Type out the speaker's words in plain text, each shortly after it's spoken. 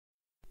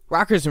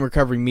Rockers in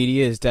Recovery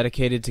Media is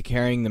dedicated to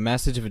carrying the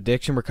message of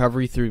addiction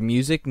recovery through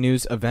music,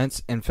 news,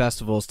 events, and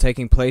festivals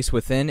taking place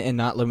within and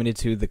not limited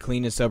to the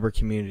clean and sober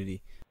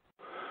community.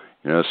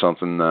 You know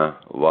something,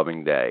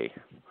 loving day.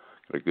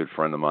 Got a good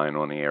friend of mine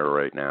on the air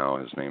right now.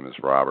 His name is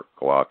Robert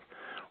Gluck.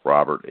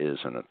 Robert is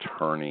an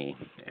attorney,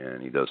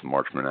 and he does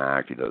Marchman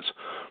Act. He does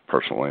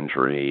personal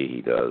injury.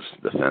 He does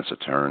defense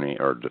attorney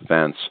or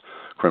defense,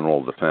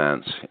 criminal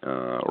defense.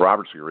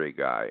 Robert's a great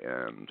guy,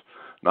 and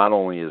not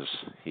only is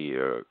he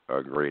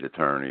a great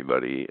attorney,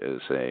 but he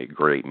is a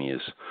great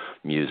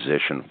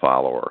musician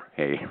follower.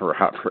 Hey,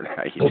 Robert,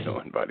 how you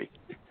doing, buddy?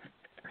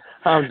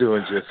 I'm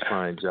doing just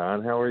fine,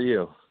 John. How are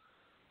you?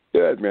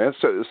 Good, man.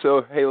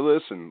 So hey,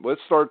 listen,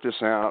 let's start this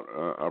out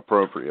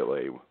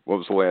appropriately. What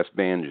was the last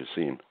band you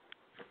seen?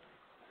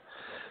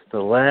 The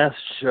last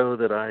show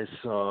that I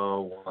saw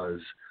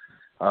was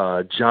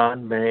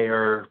John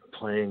Mayer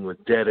playing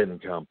with Dead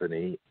 &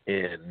 Company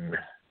in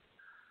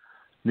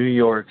New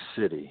York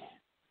City.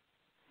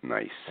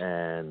 Nice.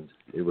 And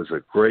it was a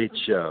great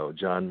show.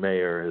 John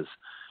Mayer has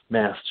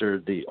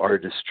mastered the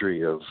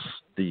artistry of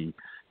the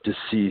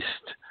deceased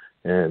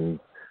and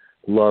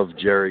loved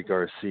Jerry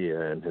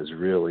Garcia and has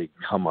really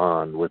come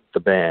on with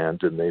the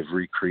band, and they've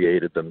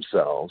recreated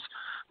themselves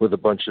with a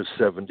bunch of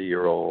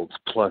 70-year-olds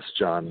plus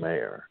John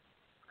Mayer.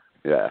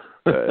 Yeah.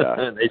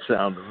 And they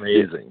sound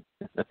amazing.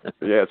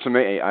 Yeah, it's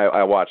amazing.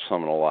 I watched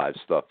some of the live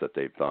stuff that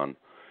they've done,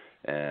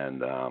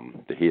 and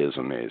he is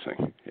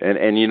amazing.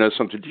 And you know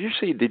something?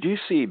 Did you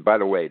see? By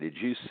the way, did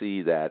you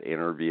see that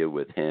interview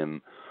with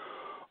him?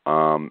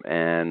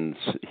 And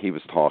he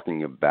was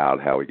talking about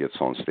how he gets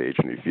on stage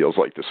and he feels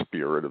like the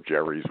spirit of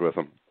Jerry's with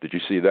him. Did you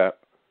see that?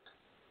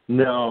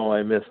 No,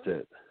 I missed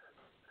it.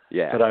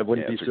 Yeah, but I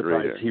wouldn't be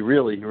surprised. He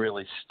really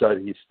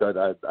studied.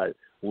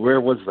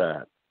 Where was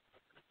that?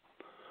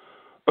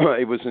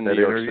 It was in New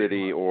York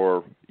City, it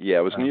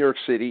was New York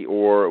City,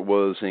 or it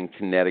was in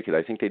Connecticut.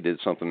 I think they did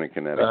something in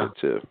Connecticut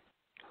too.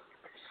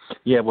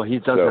 Yeah, well, he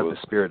does have the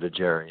spirit of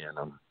Jerry in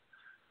him.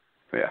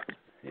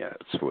 Yeah,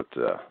 that's what.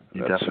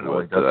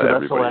 Definitely.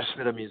 That's the last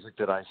bit of music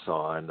that I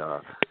saw, and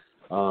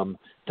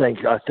thank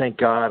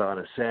God. On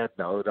a sad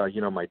note,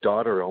 my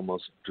daughter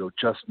almost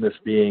just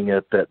missed being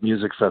at that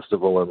music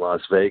festival in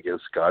Las Vegas.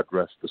 God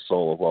rest the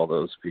soul of all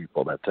those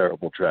people. That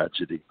terrible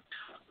tragedy.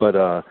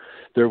 But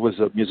there was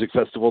a music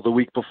festival the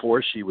week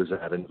before she was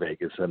at in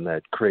Vegas, and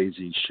that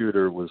crazy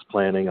shooter was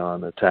planning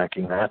on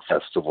attacking that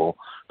festival,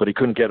 but he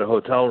couldn't get a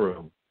hotel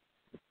room.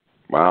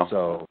 Wow.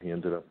 So he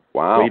ended up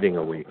waiting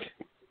a week.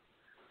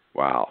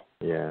 Wow.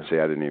 Yeah. See,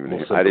 I didn't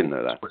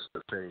know that.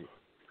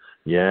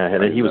 Yeah,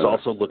 and then he was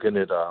also looking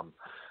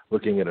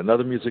at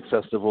another music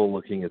festival,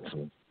 looking at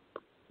some.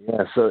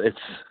 Yeah, so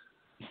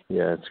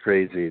it's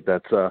crazy.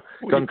 That's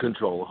gun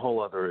control, a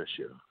whole other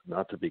issue,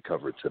 not to be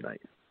covered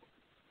tonight.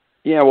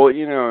 Yeah, well,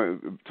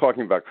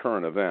 talking about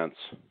current events,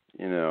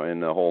 in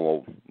the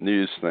whole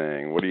news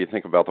thing, what do you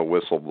think about the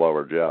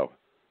whistleblower Joe?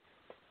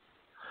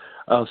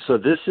 So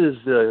this is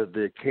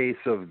the case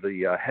of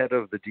the head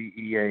of the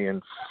DEA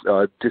and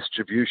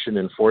Distribution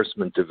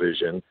Enforcement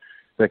Division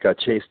that got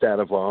chased out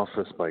of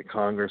office by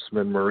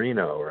Congressman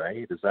Marino,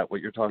 right? Is that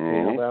what you're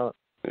talking about?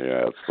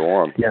 Yeah, that's the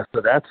one. Yeah,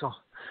 so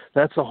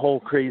that's a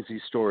whole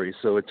crazy story.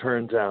 So it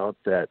turns out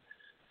that,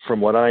 from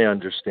what I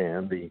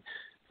understand, the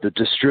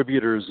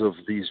distributors of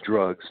these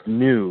drugs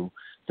knew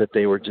that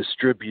they were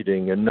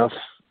distributing enough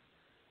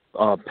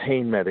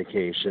pain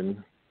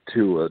medication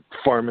to a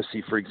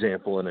pharmacy, for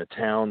example, in a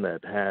town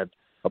that had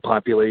a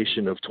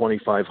population of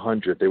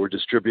 2,500. They were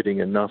distributing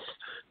enough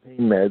pain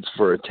meds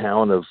for a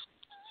town of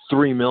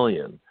 3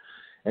 million.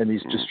 And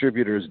these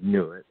distributors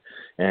knew it.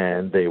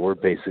 And they were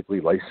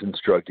basically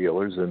licensed drug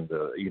dealers, and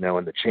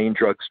the chain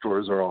drug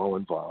stores are all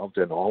involved,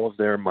 and all of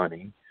their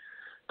money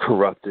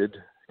corrupted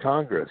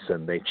Congress.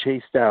 And they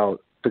chased out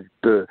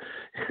the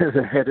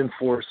head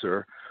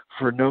enforcer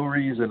for no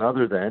reason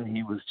other than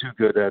he was too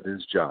good at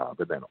his job.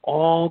 And then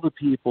all the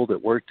people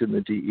that worked in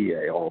the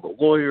DEA, all the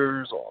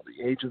lawyers, all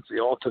the agents, they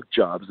all took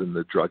jobs in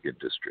the drug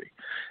industry.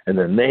 And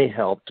then they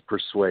helped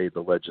persuade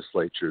the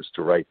legislatures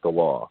to write the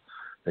law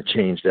that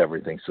changed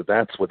everything. So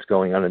that's what's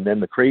going on. And then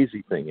the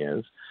crazy thing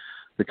is,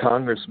 the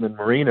Congressman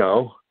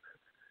Marino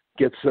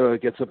gets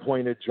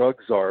appointed drug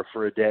czar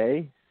for a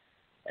day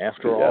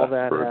after all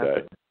that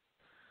happened.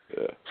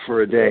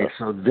 For a day.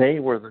 So they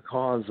were the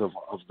cause of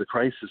the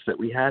crisis that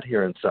we had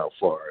here in South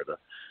Florida.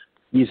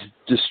 These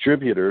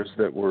distributors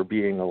that were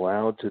being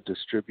allowed to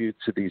distribute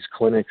to these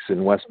clinics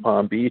in West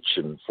Palm Beach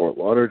and Fort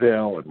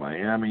Lauderdale and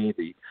Miami,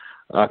 the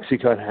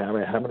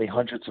OxyContin, how many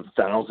hundreds of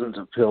thousands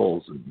of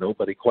pills, and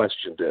nobody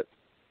questioned it.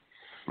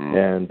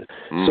 And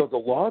so the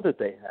law that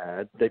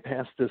they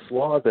passed this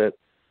law that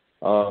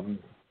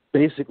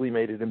basically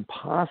made it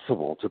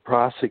impossible to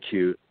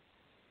prosecute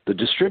the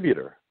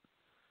distributor.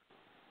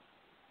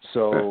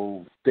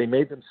 So they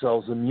made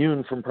themselves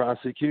immune from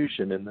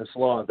prosecution in this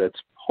law that's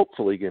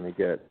hopefully going to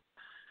get,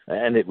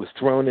 and it was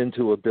thrown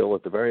into a bill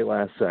at the very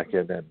last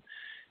second, and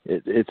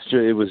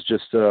it was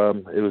just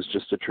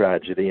a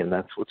tragedy, and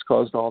that's what's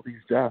caused all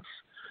these deaths.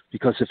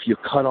 Because if you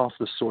cut off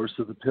the source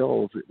of the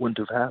pills, it wouldn't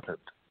have happened.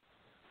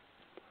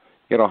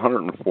 You got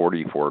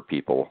 144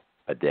 people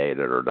a day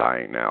that are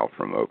dying now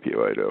from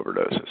opioid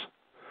overdoses.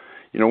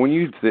 You know,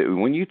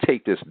 when you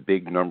take this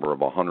big number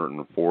of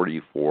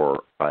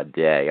 144 a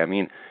day, I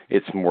mean,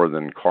 it's more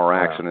than car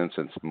accidents,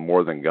 it's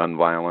more than gun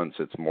violence,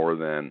 it's more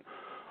than,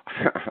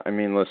 I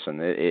mean, listen,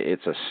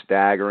 it's a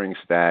staggering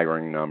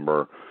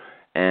number.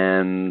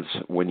 And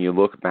when you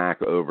look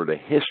back over the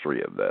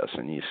history of this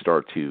and you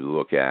start to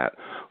look at,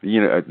 you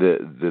know,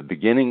 the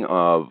beginning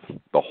of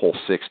the whole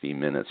 60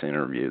 Minutes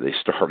interview, they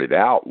started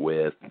out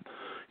with,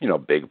 you know,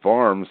 Big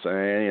Pharma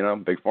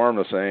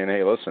saying,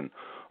 hey, listen,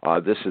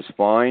 this is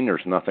fine.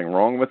 There's nothing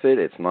wrong with it.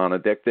 It's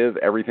non-addictive.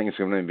 Everything's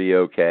going to be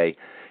okay.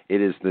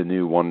 It is the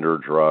new wonder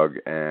drug,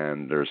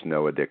 and there's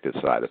no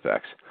addictive side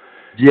effects.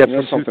 Yeah,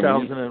 from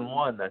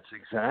 2001, that's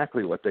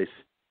exactly what they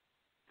said.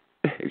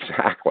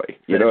 Exactly.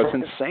 You know, it's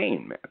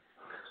insane, man.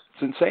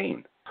 It's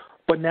insane.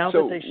 But now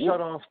that they shut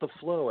off the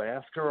flow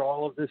after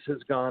all of this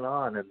has gone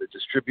on and the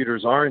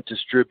distributors aren't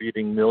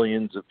distributing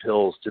millions of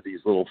pills to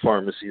these little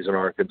pharmacies in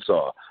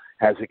Arkansas,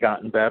 has it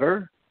gotten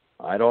better?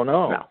 I don't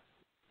know.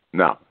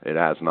 No, it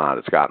has not.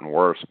 It's gotten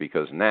worse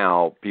because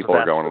now people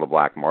are going to the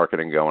black market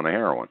and going to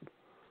heroin.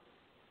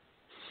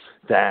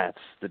 That's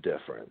the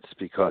difference,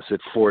 because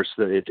it forced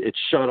it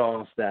shut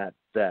off that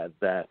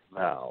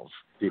valve.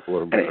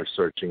 People are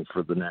searching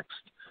for the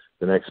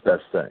next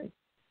best thing.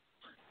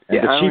 And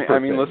the cheaper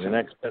thing, listen, the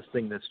next best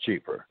thing that's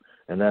cheaper.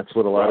 And that's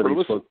what a lot of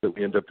these folks that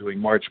we end up doing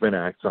Marchman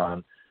Acts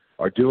on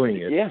are doing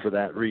it for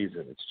that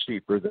reason. It's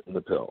cheaper than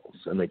the pills,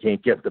 and they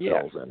can't get the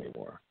pills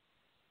anymore.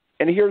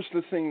 And here's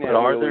the thing that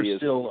are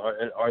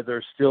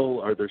there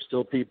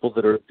still people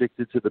that are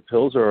addicted to the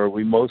pills, or are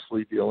we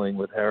mostly dealing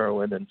with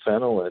heroin and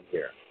fentanyl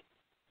here?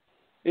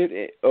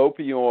 The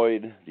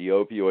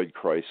opioid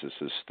crisis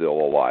is still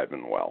alive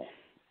and well,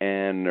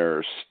 and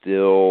there's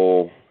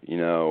still,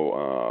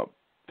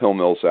 pill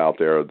mills out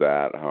there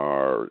that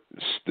are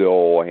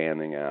still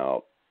handing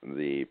out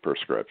the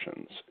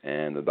prescriptions,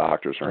 and the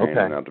doctors are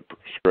handing out the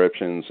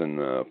prescriptions and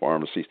the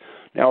pharmacies.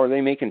 Now, are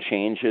they making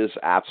changes?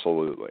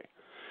 Absolutely.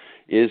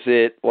 Is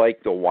it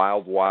like the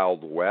wild,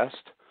 wild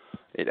west?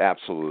 It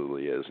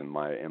absolutely is, in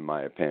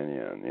my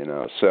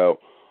opinion. So,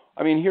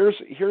 I mean, here's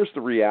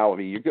the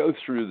reality. You go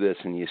through this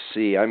and you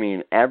see. I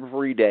mean,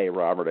 every day,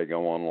 Robert, I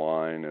go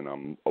online and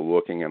I'm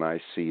looking and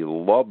I see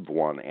loved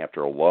one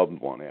after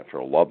loved one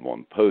after loved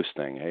one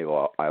posting, "Hey,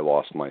 I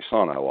lost my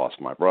son. I lost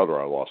my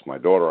brother. I lost my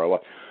daughter. I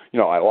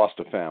lost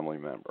a family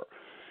member."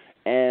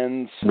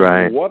 And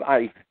what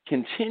I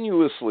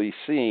continuously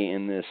see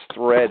in this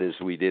thread is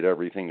we did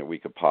everything that we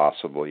could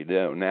possibly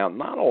do. Now,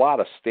 not a lot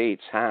of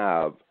states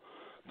have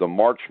the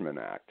Marchman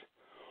Act.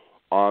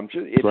 If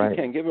you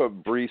can give a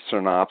brief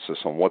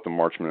synopsis on what the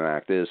Marchman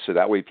Act is, so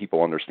that way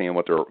people understand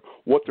what their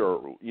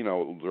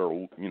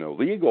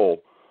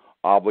legal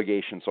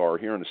obligations are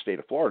here in the state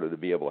of Florida to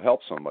be able to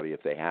help somebody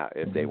if they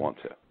want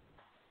to.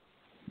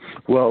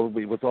 Well,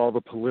 with all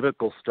the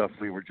political stuff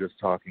we were just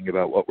talking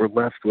about, what we're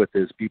left with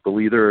is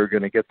people either are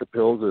going to get the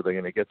pills or they're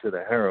going to get to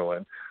the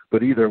heroin,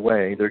 but either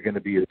way, they're going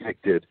to be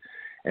addicted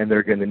and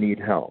they're going to need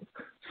help.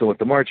 So what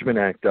the Marchman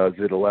Act does,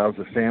 it allows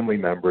a family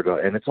member to,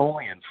 and it's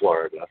only in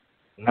Florida,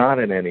 not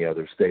in any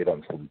other state,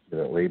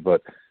 unfortunately,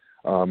 but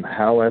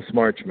Hal S.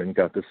 Marchman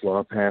got this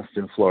law passed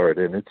in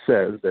Florida, and it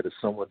says that if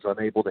someone's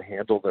unable to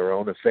handle their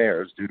own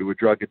affairs due to a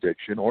drug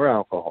addiction or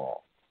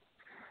alcohol,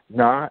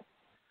 not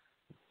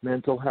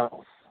mental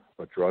health,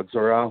 but drugs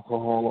or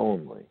alcohol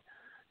only.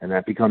 And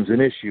that becomes an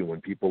issue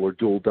when people are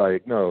dual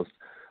diagnosed.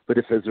 But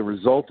if as a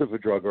result of a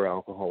drug or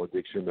alcohol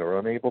addiction, they're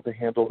unable to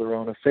handle their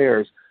own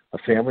affairs, a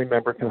family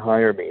member can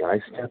hire me.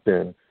 I step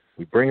in,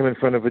 we bring them in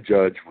front of a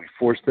judge, we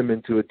force them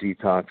into a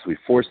detox, we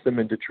force them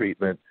into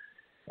treatment,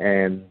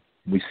 and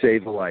we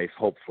save a life,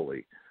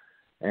 hopefully.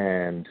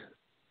 And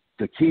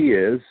the key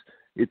is,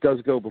 it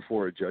does go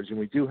before a judge, and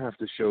we do have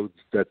to show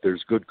that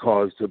there's good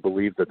cause to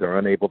believe that they're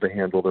unable to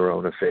handle their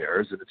own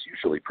affairs, and it's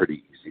usually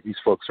pretty easy. These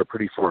folks are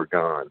pretty far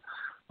gone.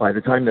 By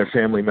the time their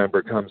family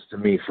member comes to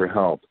me for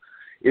help,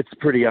 it's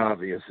pretty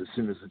obvious as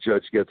soon as the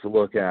judge gets a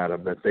look at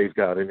them that they've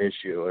got an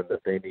issue and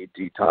that they need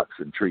detox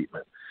and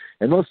treatment.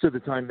 And most of the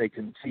time they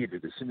concede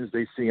it. As soon as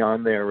they see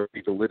on there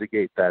ready to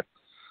litigate that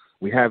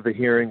we have the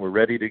hearing, we're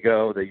ready to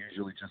go, they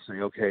usually just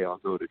say, okay, I'll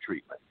go to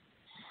treatment.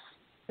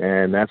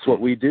 And that's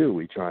what we do.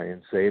 We try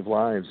and save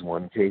lives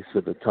one case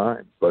at a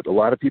time. But a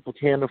lot of people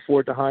can't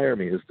afford to hire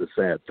me is the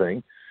sad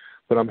thing.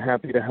 But I'm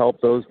happy to help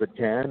those that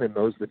can, and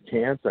those that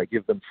can't, I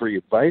give them free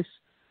advice.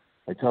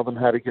 I tell them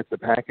how to get the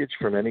package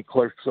from any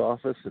clerk's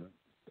office in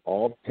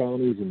all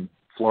counties in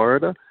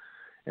Florida,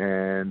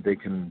 and they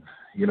can,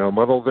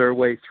 muddle their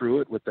way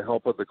through it with the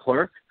help of the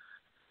clerk,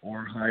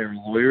 or hire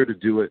a lawyer to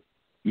do it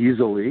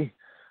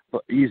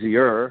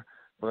easier.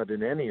 But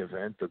in any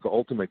event, the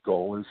ultimate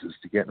goal is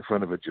to get in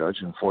front of a judge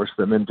and force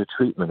them into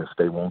treatment if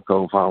they won't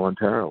go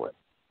voluntarily.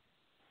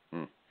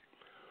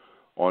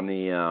 On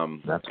the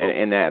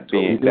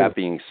that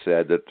being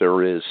said, that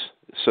there is,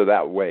 so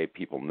that way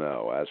people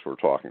know, as we're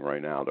talking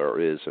right now, there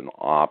is an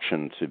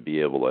option to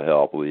be able to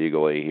help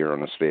legally here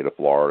in the state of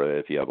Florida.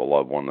 If you have a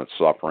loved one that's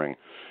suffering,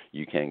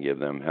 you can give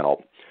them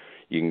help.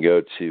 You can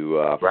go to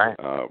Right.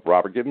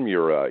 Robert. Give them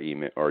your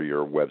email or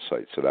your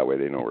website, so that way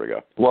they know where to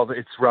go. Well,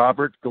 it's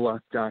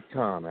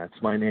robertgluck.com. That's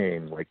my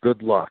name, like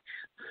good luck.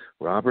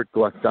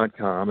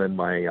 robertgluck.com, and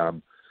my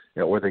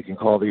or they can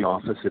call the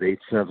office at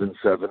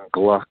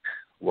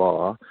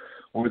 877-GLUCK-LAW,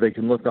 or they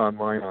can look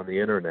online on the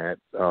internet.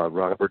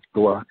 Robert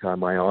Gluck.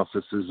 My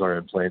offices are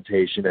in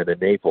Plantation and in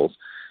Naples.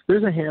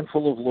 There's a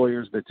handful of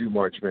lawyers that do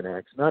Marchman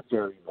Acts, not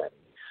very many.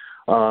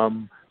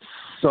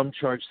 Some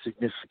charge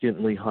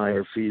significantly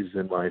higher fees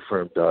than my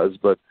firm does,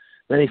 but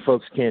many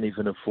folks can't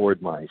even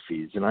afford my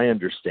fees, and I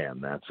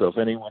understand that. So if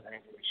anyone has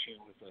an issue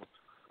with a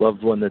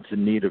loved one that's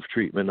in need of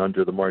treatment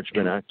under the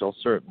Marchman Act, I'll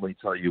certainly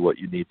tell you what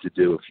you need to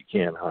do if you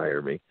can't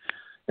hire me.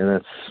 And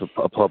that's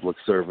a public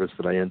service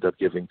that I end up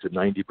giving to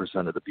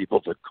 90% of the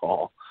people that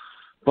call.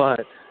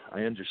 But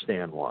I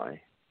understand why.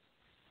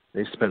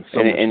 They've spent so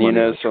much money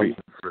on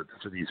treatment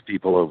for these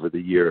people over the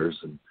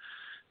years, and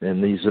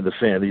these are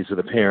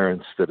the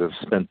parents that have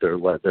spent their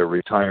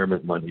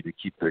retirement money to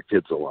keep their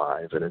kids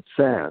alive, and it's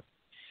sad.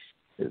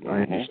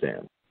 I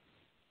understand.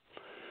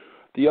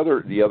 The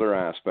other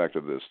aspect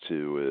of this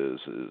too is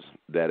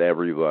that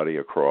everybody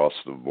across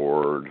the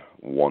board,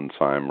 one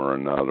time or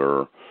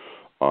another,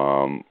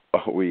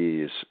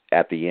 always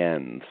at the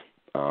end.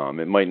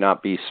 It might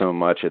not be so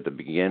much at the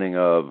beginning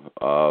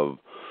of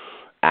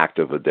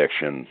active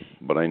addiction,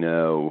 but I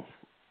know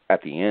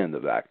at the end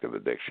of active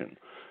addiction,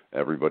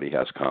 everybody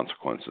has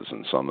consequences,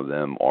 and some of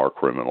them are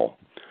criminal.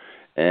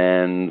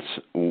 And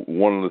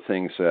one of the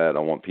things that I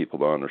want people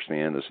to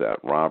understand is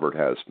that Robert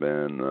has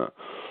been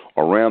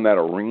around that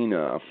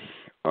arena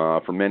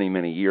for many,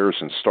 many years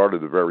and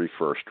started the very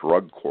first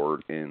drug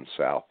court in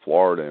South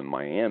Florida in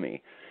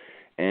Miami,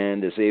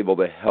 and is able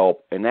to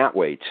help in that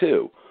way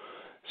too.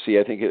 See,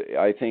 I think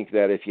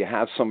that if you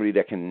have somebody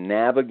that can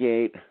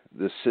navigate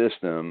the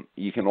system,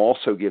 you can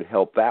also get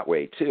help that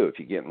way too. If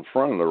you get in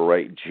front of the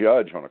right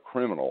judge on a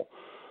criminal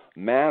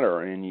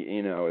matter, and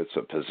you know it's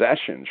a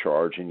possession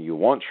charge, and you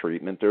want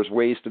treatment, there's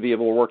ways to be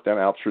able to work that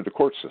out through the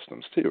court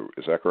systems too.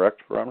 Is that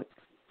correct, Robert?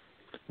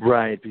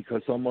 Right,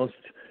 because almost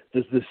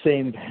there's the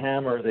same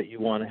hammer that you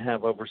want to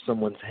have over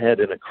someone's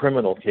head in a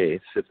criminal case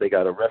if they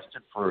got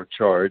arrested for a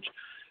charge,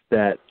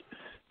 that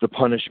the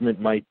punishment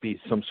might be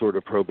some sort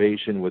of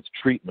probation with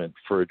treatment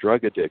for a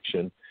drug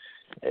addiction.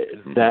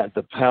 That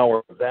the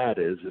power of that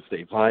is if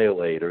they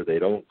violate or they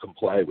don't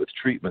comply with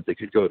treatment, they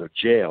could go to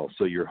jail.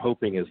 So you're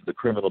hoping as the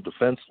criminal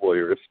defense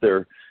lawyer, if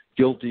they're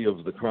guilty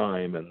of the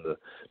crime, and the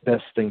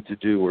best thing to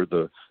do or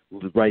the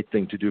right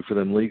thing to do for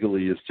them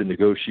legally is to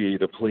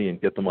negotiate a plea and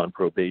get them on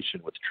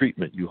probation with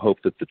treatment, you hope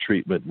that the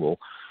treatment will,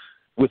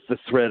 with the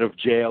threat of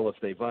jail if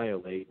they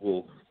violate,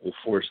 will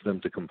force them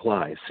to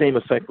comply. Same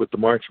effect with the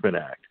Marchman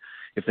Act.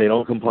 If they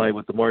don't comply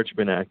with the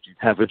Marchman Act, you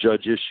have a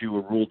judge issue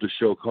a rule to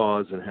show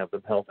cause and have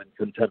them held in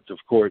contempt of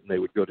court, and they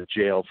would go to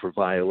jail for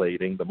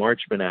violating the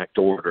Marchman Act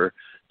order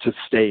to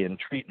stay in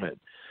treatment.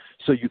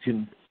 So you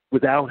can,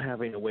 without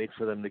having to wait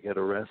for them to get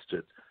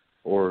arrested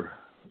or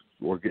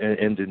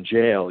end in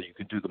jail, you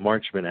can do the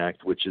Marchman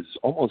Act, which is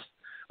almost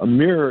a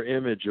mirror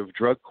image of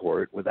drug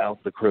court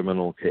without the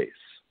criminal case.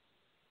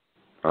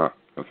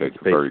 Okay,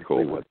 very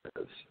cool. What it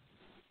is.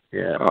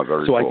 Yeah. So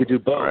cool. I could do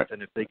both, right.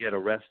 And if they get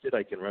arrested,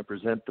 I can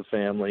represent the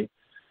family.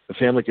 The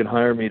family can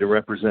hire me to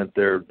represent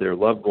their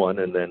loved one,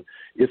 and then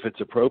if it's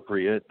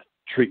appropriate,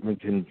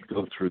 treatment can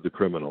go through the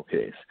criminal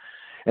case.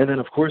 And then,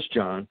 of course,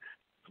 John,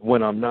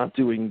 when I'm not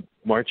doing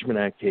Marchman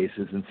Act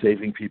cases and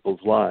saving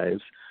people's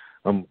lives,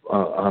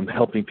 I'm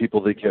helping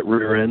people that get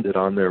rear-ended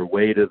on their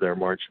way to their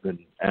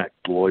Marchman Act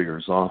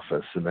lawyer's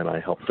office, and then I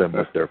help them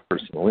with their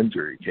personal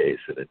injury case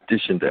in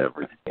addition to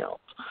everything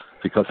else,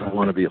 because I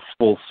want to be a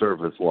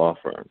full-service law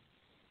firm.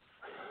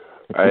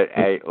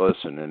 Hey,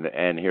 listen,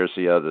 and here's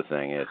the other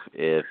thing.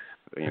 If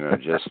you know,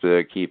 just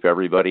to keep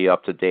everybody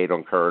up to date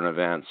on current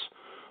events,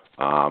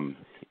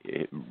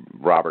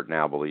 Robert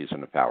now believes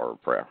in the power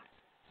of prayer.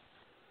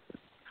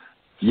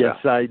 Yes,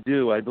 I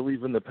do. I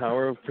believe in the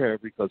power of prayer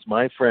because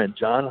my friend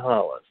John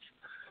Hollis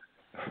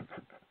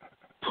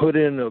put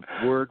in a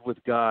word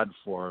with God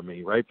for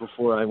me right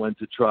before I went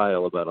to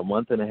trial about a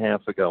month and a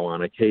half ago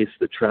on a case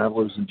that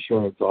Travelers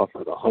Insurance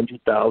offered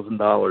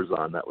 $100,000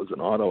 on. That was an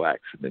auto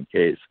accident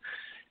case.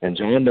 And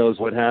John knows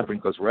what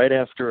happened because right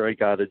after I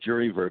got a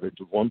jury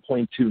verdict of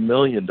 $1.2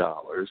 million,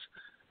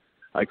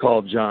 I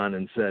called John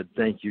and said,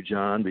 "Thank you,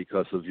 John,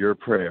 because of your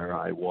prayer,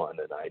 I won."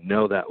 And I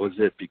know that was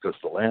it because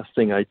the last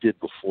thing I did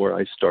before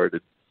I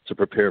started to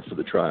prepare for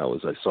the trial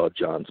was I saw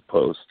John's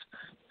post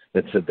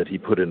that said that he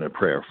put in a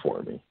prayer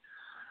for me.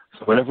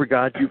 So whatever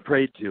God you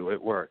prayed to,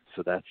 it worked.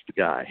 So that's the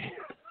guy.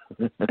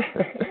 This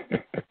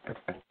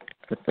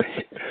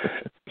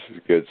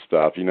is good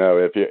stuff. You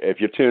know,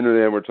 if you're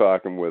tuning in, we're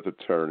talking with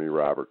attorney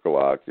Robert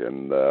Gluck,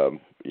 and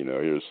you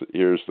know,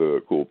 here's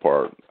the cool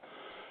part.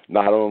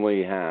 Not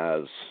only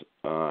has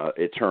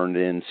it turned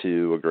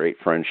into a great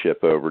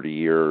friendship over the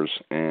years,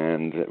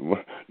 and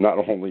not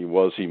only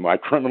was he my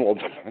criminal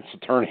defense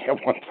attorney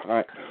at one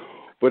time,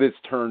 but it's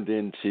turned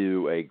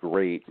into a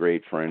great,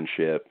 great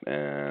friendship.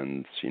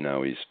 And you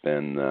know, he's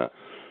been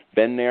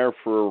been there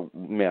for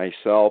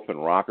myself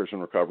and Rockers in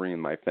Recovery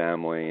and my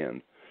family,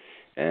 and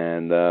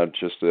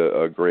just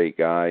a great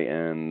guy,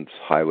 and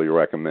highly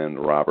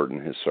recommend Robert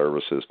and his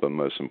services, but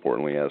most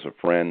importantly as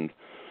a friend.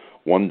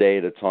 One day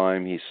at a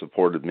time, he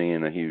supported me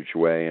in a huge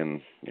way,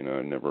 and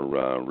I never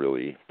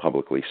really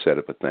publicly said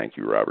it, but thank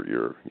you, Robert.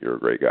 You're a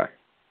great guy.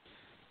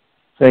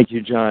 Thank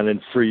you, John,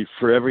 and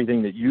for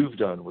everything that you've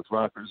done with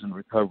Rockers in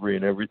Recovery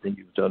and everything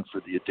you've done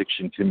for the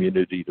addiction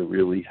community to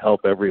really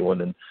help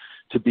everyone and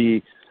to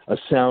be a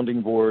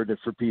sounding board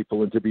for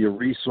people and to be a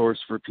resource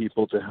for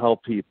people, to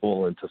help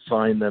people and to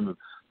find them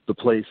the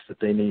place that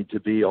they need to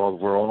be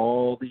over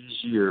all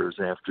these years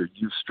after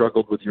you've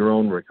struggled with your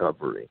own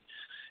recovery.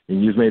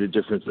 And you've made a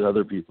difference in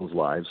other people's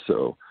lives,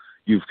 so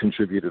you've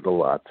contributed a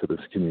lot to this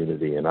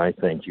community, and I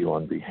thank you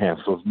on behalf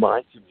of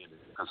my community,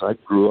 because I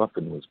grew up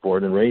and was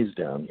born and raised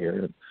down here,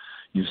 and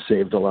you've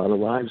saved a lot of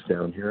lives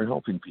down here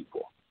helping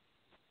people.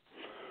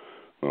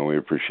 Well, we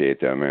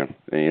appreciate that, man.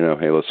 And,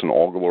 hey, listen,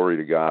 all glory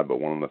to God, but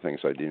one of the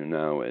things I do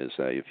know is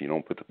that if you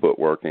don't put the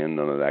footwork in,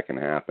 none of that can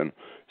happen.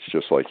 It's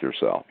just like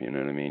yourself, you know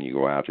what I mean? You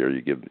go out there,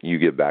 you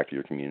give back to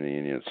your community,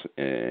 and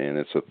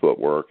it's a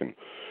footwork,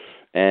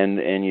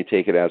 and you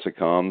take it as it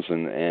comes,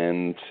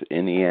 and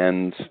in the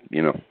end,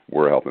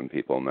 we're helping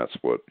people, and that's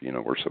what,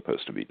 we're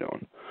supposed to be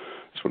doing.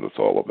 That's what it's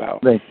all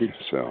about. Thank you.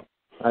 So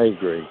I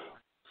agree.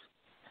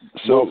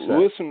 So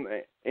listen,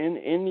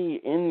 in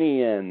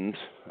the end,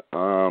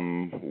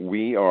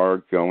 we are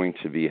going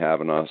to be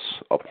having us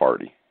a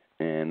party,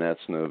 and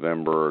that's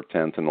November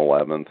 10th and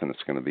 11th, and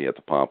it's going to be at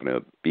the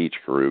Pompano Beach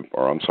Group,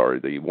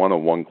 the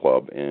 101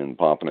 Club in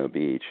Pompano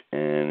Beach,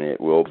 and it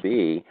will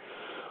be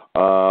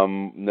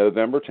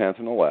November 10th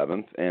and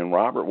 11th, and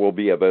Robert will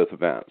be at both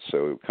events.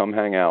 So come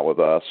hang out with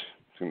us.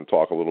 He's going to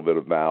talk a little bit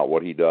about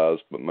what he does,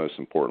 but most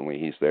importantly,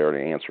 he's there to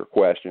answer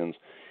questions.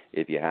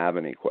 If you have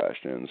any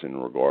questions in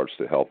regards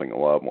to helping a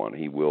loved one,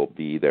 he will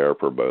be there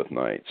for both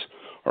nights,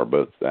 or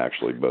both days.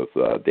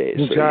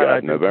 So John,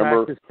 I've been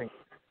practicing.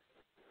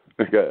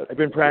 I've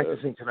been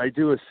practicing. Can I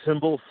do a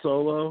cymbal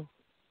solo?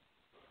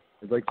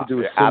 I'd like to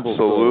do a cymbal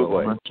solo.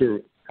 I'm not sure.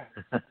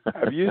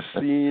 Have you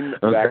seen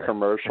that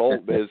commercial?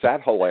 Is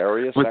that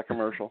hilarious, that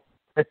commercial?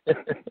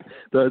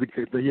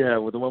 Yeah,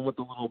 with the one with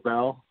the little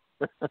bell.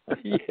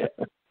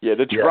 Yeah,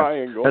 the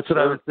triangle. That's what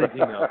I was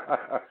thinking of.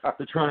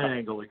 The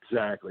triangle,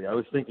 exactly. I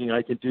was thinking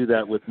I could do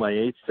that with my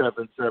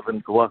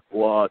 877 Gluck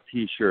Law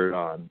T-shirt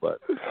on, but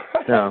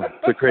no,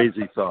 it's a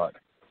crazy thought.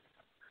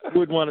 Who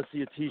would want to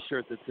see a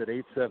T-shirt that said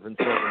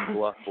 877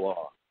 Gluck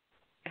Law?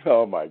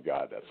 Oh, my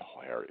God, that's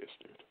hilarious,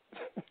 dude.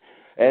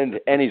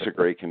 And he's a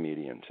great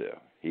comedian, too.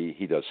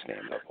 He does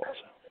stand up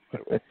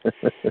also.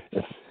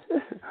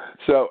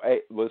 So,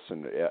 hey,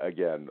 listen,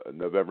 again,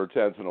 November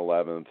 10th and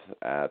 11th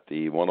at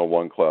the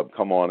 101 Club.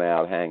 Come on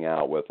out, hang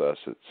out with us.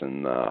 It's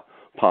in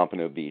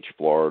Pompano Beach,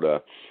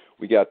 Florida.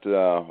 We got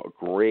a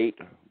great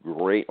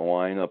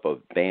lineup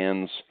of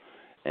bands.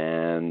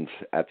 And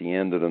at the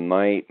end of the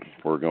night,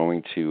 we're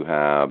going to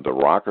have the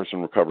Rockers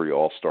in Recovery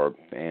All-Star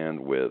Band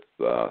with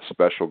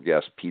special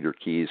guest Peter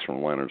Keys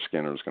from Leonard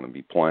Skinner is going to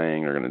be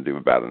playing. They're going to do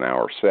about an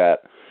hour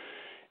set.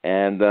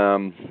 And,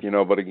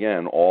 but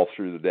again, all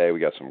through the day,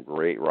 we got some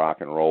great rock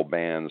and roll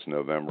bands,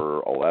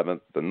 November 11th.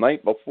 The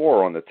night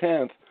before, on the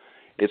 10th,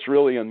 it's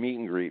really a meet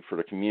and greet for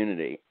the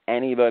community.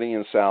 Anybody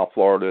in South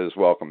Florida is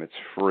welcome. It's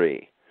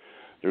free.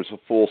 There's a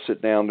full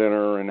sit-down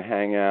dinner and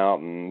hang out,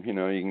 and,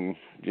 you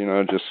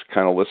can, just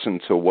kind of listen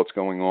to what's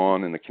going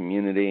on in the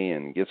community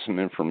and get some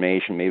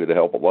information, maybe to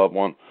help a loved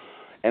one.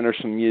 And there's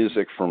some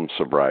music from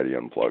Sobriety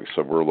Unplugged.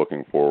 So we're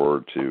looking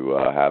forward to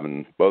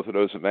having both of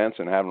those events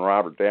and having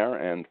Robert there.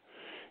 And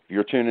if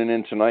you're tuning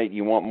in tonight,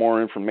 you want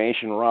more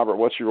information, Robert,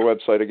 what's your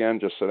website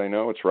again? Just so they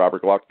know, it's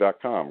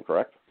robertgluck.com,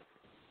 correct?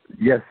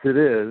 Yes, it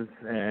is.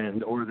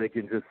 Or they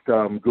can just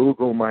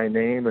Google my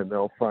name, and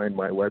they'll find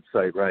my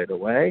website right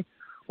away.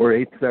 Or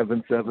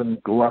 877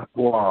 Gluck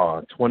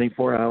Law,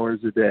 24 hours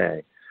a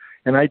day.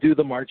 And I do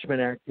the Marchman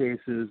Act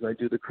cases, I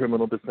do the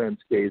criminal defense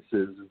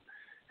cases,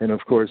 and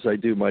of course I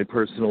do my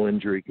personal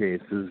injury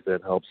cases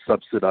that help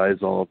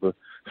subsidize all the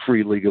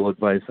free legal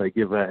advice I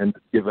give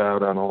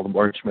out on all the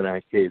Marchman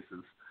Act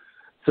cases.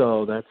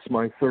 So that's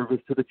my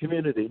service to the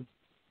community.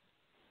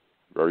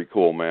 Very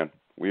cool, man.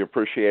 We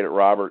appreciate it,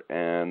 Robert,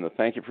 and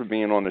thank you for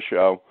being on the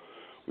show.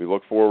 We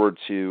look forward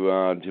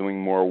to doing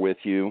more with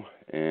you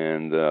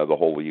and the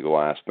whole legal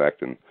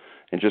aspect and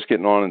just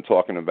getting on and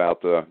talking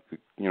about the,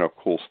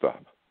 cool stuff.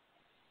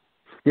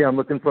 Yeah, I'm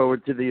looking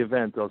forward to the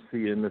event. I'll see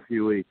you in a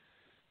few weeks.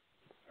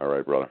 All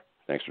right, brother.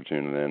 Thanks for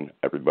tuning in,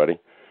 everybody.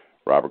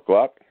 Robert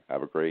Gluck,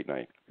 have a great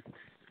night.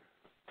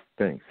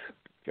 Thanks.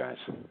 Guys,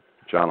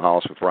 John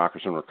Hollis with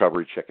Rockers in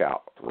Recovery. Check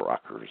out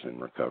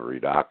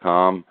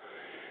rockersinrecovery.com.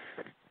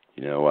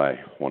 I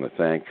want to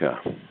thank,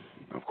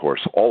 of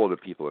course, all of the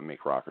people that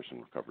make Rockers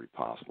in Recovery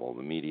possible,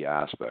 the media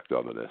aspect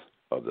of this.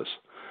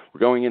 We're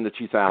going into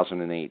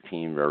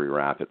 2018 very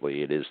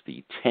rapidly. It is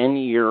the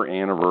 10-year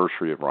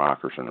anniversary of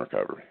Rockers in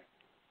Recovery.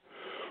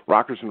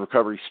 Rockers in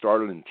Recovery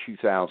started in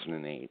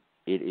 2008.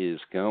 It it is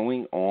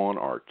going on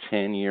our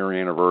 10-year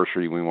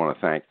anniversary. We want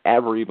to thank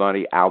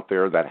everybody out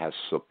there that has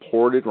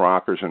supported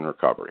Rockers in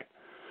Recovery.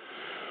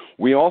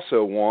 We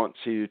also want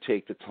to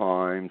take the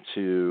time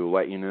to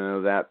let you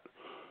know that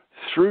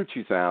through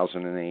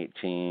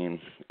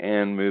 2018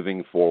 and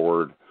moving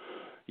forward,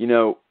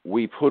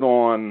 we put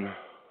on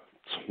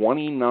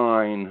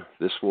 29,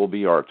 this will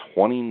be our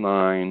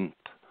 29th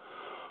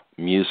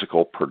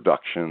musical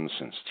production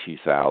since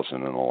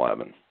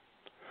 2011.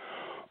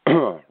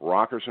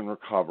 Rockers in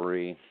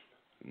Recovery,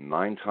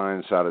 9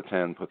 times out of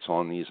 10, puts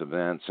on these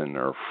events, and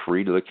they're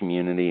free to the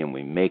community, and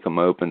we make them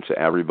open to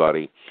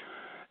everybody.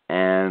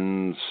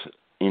 And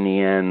in the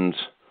end,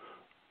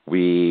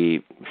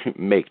 we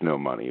make no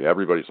money.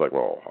 Everybody's like,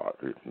 well,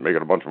 you're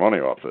making a bunch of money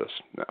off this.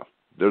 No,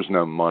 there's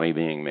no money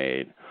being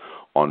made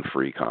on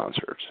free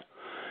concerts.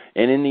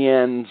 And in the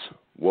end,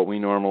 what we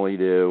normally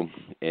do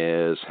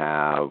is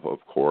have, of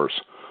course,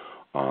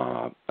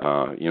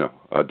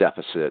 a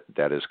deficit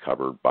that is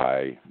covered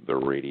by the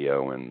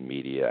radio and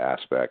media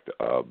aspect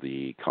of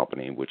the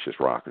company, which is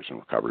Rockers in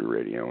Recovery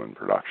Radio and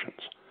Productions.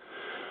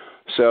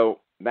 So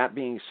that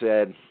being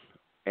said,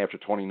 after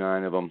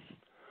 29 of them,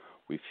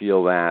 we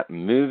feel that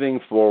moving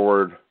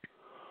forward,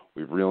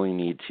 we really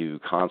need to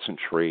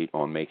concentrate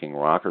on making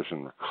Rockers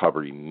in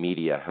Recovery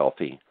media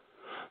healthy.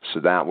 So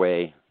that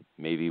way,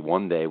 maybe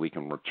one day we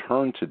can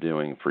return to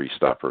doing free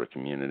stuff for the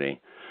community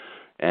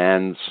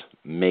and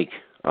make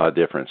a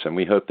difference. And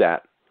we hope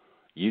that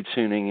you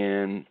tuning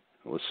in,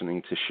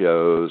 listening to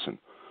shows, and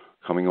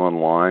coming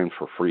online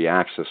for free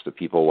access to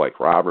people like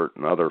Robert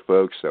and other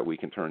folks that we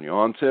can turn you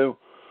on to,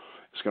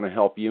 it's going to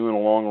help you in the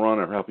long run,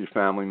 or help your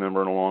family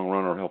member in the long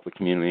run, or help the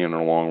community in the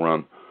long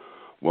run.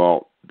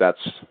 Well, that's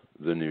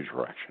the new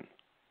direction.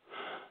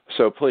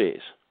 So please,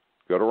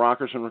 go to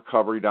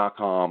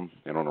rockersinrecovery.com,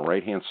 and on the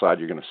right-hand side,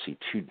 you're going to see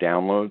 2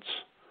 downloads.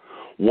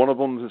 One of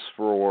them is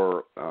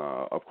for,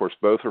 of course,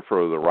 both are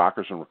for the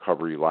Rockers in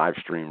Recovery live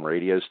stream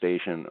radio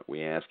station.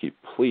 We ask you,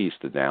 please,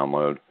 to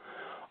download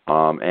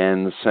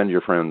and send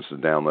your friends to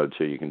download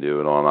too. You can do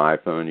it on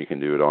iPhone. You can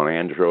do it on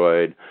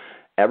Android.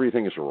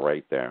 Everything is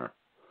right there.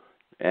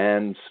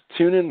 And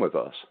tune in with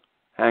us.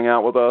 Hang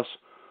out with us.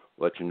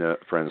 Let your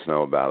friends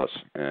know about us.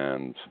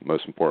 And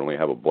most importantly,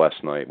 have a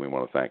blessed night. We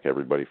want to thank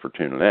everybody for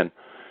tuning in.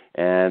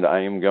 And I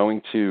am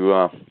going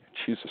to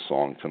choose a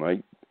song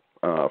tonight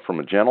from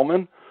a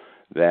gentleman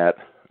that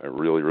I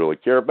really, really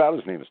care about.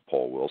 His name is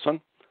Paul Wilson.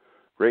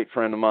 Great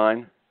friend of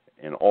mine.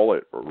 And all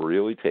it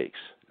really takes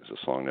is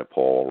a song that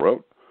Paul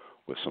wrote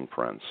with some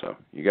friends. So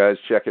you guys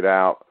check it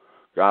out.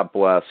 God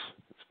bless.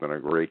 It's been a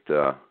great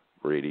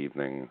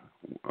evening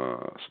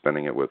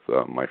spending it with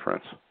my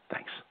friends.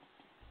 Thanks.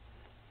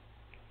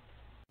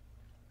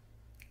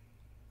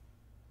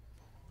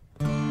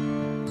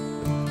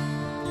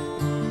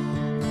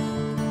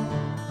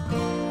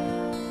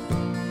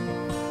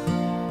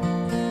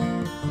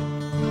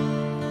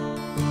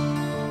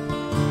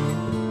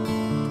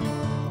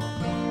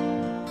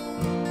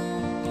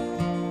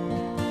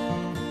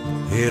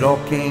 It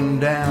all came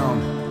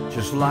down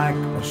just like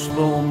a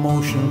slow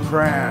motion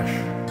crash.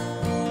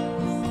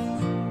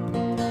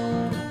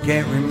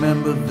 Can't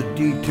remember the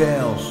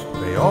details,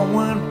 they all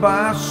went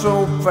by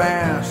so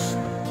fast.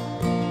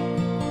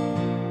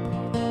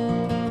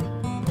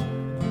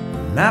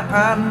 Now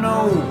I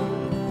know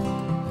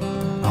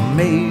I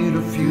made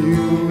a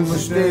few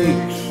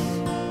mistakes.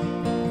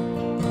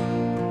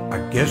 I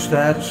guess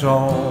that's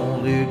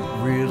all it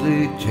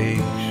really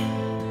takes.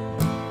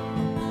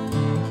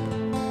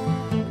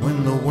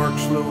 When the work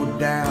slowed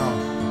down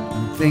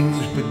and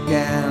things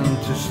began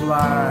to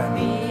slide,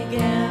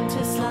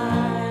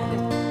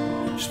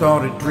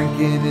 started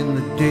drinking in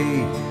the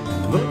day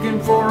and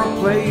looking for a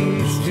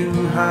place to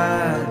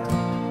hide.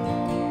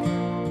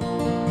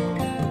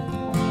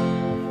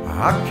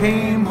 I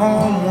came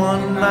home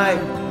one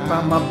night,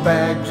 found my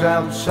bags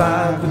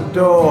outside the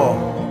door.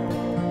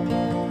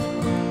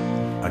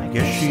 I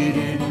guess she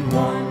didn't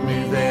want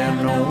me there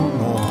no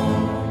more.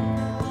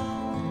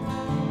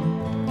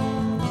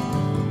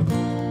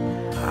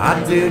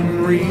 I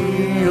didn't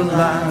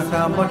realize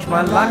how much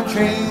my life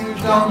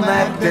changed on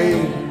that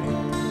day.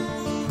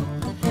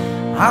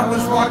 I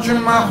was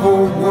watching my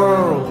whole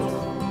world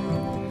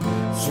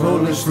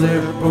slowly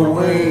slip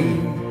away.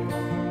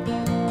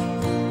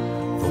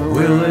 The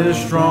will is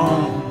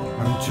strong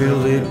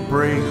until it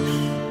breaks.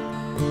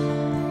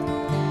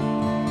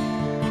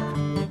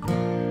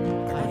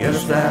 I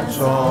guess that's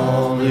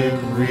all it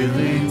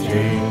really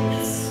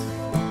takes.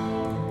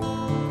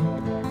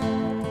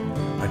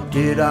 I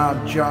did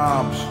odd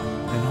jobs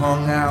and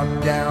hung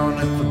out down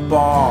at the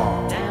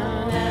bar.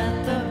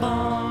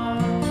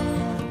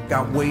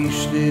 Got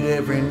wasted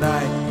every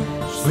night,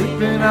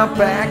 sleeping out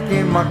back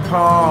in my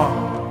car.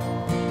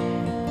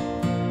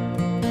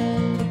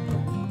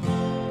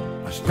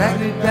 I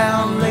snagged it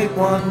down late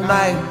one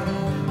night,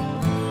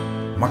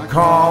 my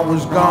car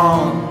was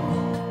gone.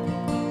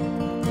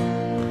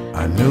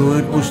 I knew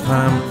it was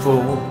time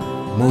for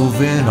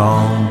moving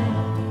on.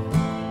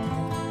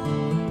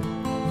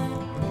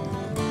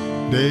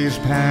 Days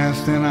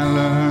passed and I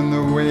learned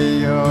the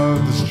way of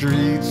the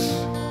streets.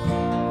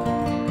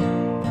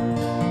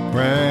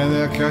 where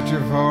they'll catch you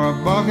for a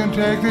buck and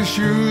take the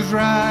shoes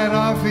right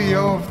off of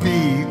your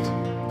feet.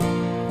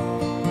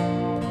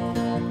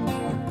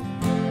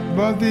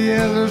 But the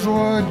others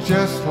were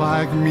just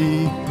like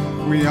me.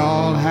 We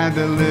all had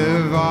to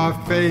live our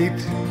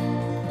fate.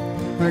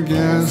 I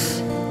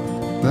guess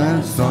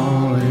that's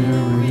all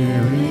it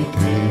really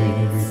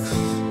takes.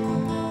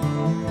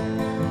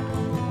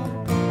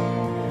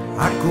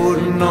 I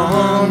couldn't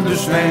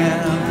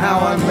understand how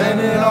I let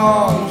it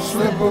all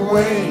slip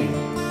away.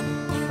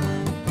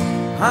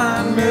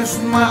 I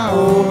missed my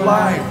old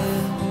life,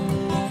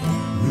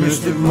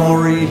 missed it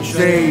more each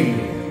day.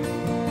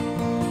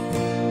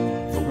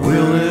 The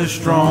will is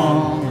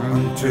strong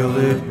until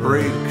it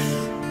breaks.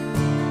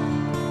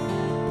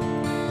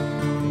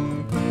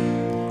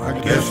 I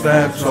guess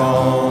that's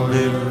all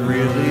it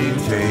really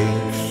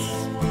takes.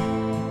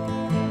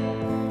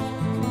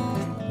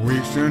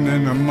 Weeks turned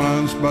into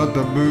months, but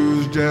the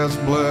booze just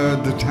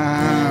blurred the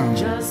time.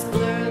 Just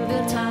blurred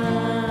the time.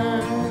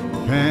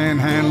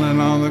 Panhandling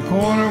on the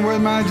corner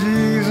with my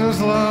Jesus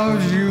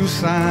loves you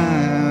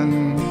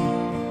sign.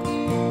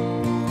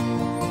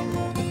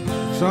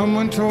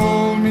 Someone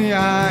told me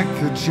I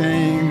could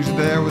change.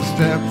 There were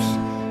steps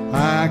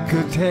I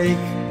could take.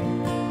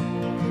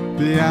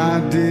 The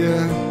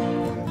idea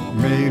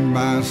made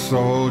my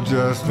soul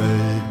just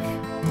ache.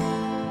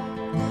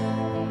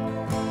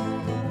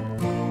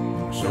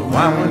 So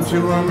I went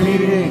to a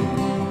meeting,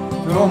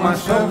 told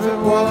myself it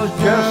was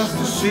just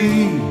to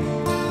see.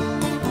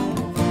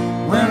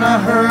 When I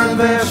heard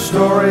their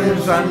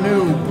stories, I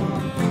knew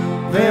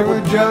they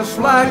were just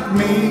like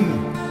me.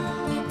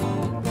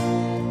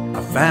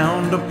 I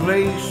found a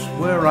place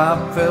where I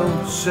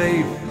felt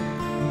safe,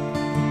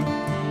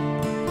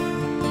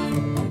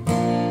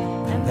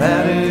 and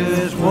that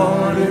is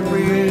what it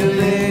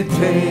really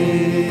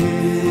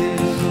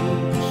takes.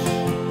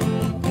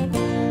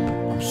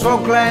 I'm so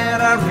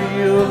glad I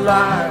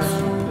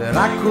realized that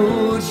I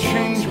could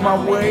change my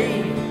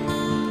way.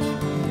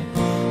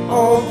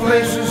 Old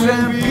places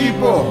and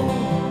people,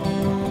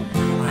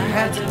 I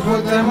had to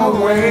put them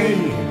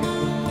away.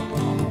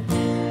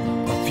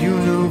 A few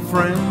new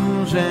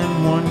friends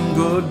and one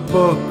good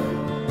book,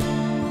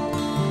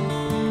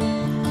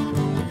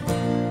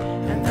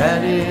 and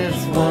that is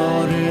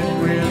what it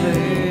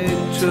really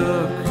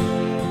took.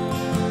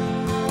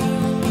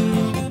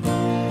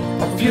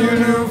 A few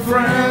new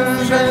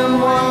friends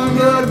and one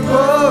good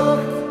book,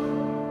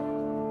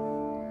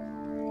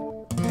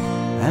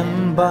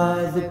 and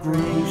by the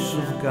grace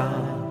of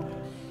God,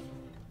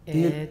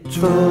 it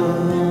took.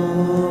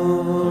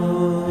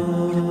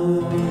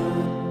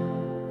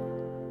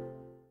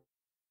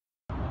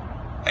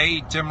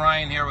 Hey, Tim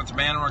Ryan here with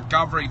Man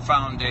Recovery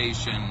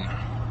Foundation.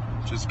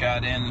 Just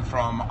got in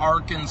from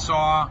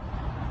Arkansas.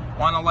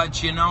 Want to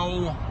let you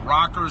know,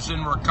 Rockers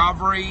in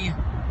Recovery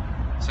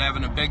is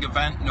having a big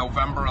event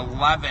November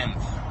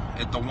 11th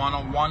at the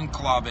 101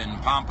 Club in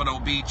Pompano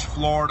Beach,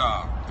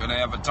 Florida. Going to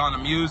have a ton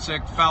of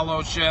music,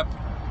 fellowship.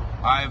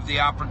 I have the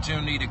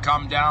opportunity to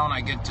come down.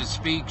 I get to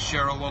speak,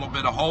 share a little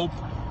bit of hope.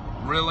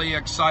 Really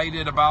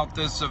excited about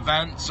this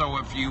event. So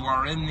if you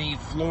are in the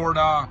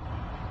Florida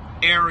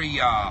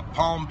area,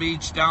 Palm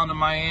Beach down to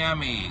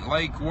Miami,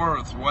 Lake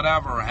Worth,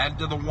 whatever, head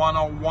to the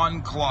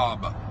 101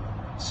 Club.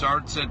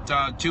 Starts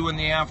at 2 in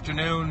the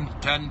afternoon,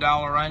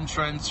 $10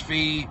 entrance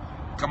fee.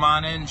 Come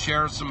on in,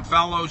 share some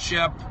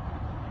fellowship.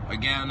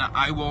 Again,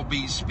 I will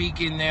be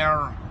speaking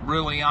there.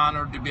 Really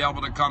honored to be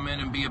able to come in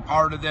and be a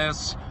part of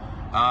this.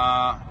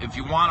 If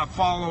you want to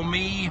follow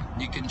me,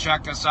 you can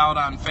check us out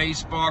on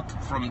Facebook,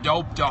 From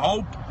Dope to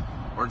Hope,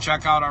 or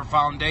check out our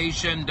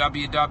foundation,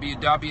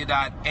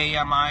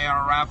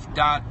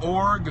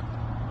 www.amirf.org.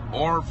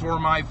 Or for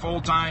my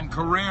full-time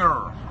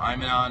career,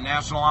 I'm a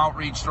National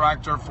Outreach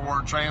Director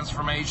for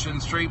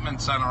Transformations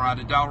Treatment Center out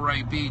of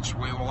Delray Beach.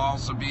 We will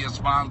also be a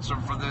sponsor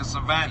for this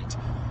event.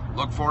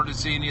 Look forward to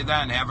seeing you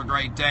then. Have a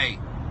great day.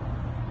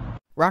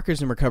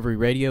 Rockers in Recovery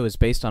Radio is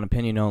based on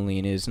opinion only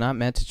and is not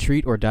meant to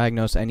treat or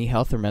diagnose any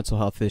health or mental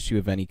health issue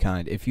of any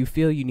kind. If you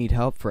feel you need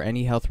help for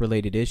any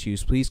health-related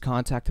issues, please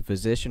contact a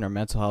physician or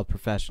mental health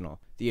professional.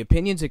 The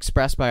opinions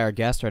expressed by our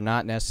guests are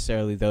not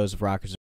necessarily those of Rockers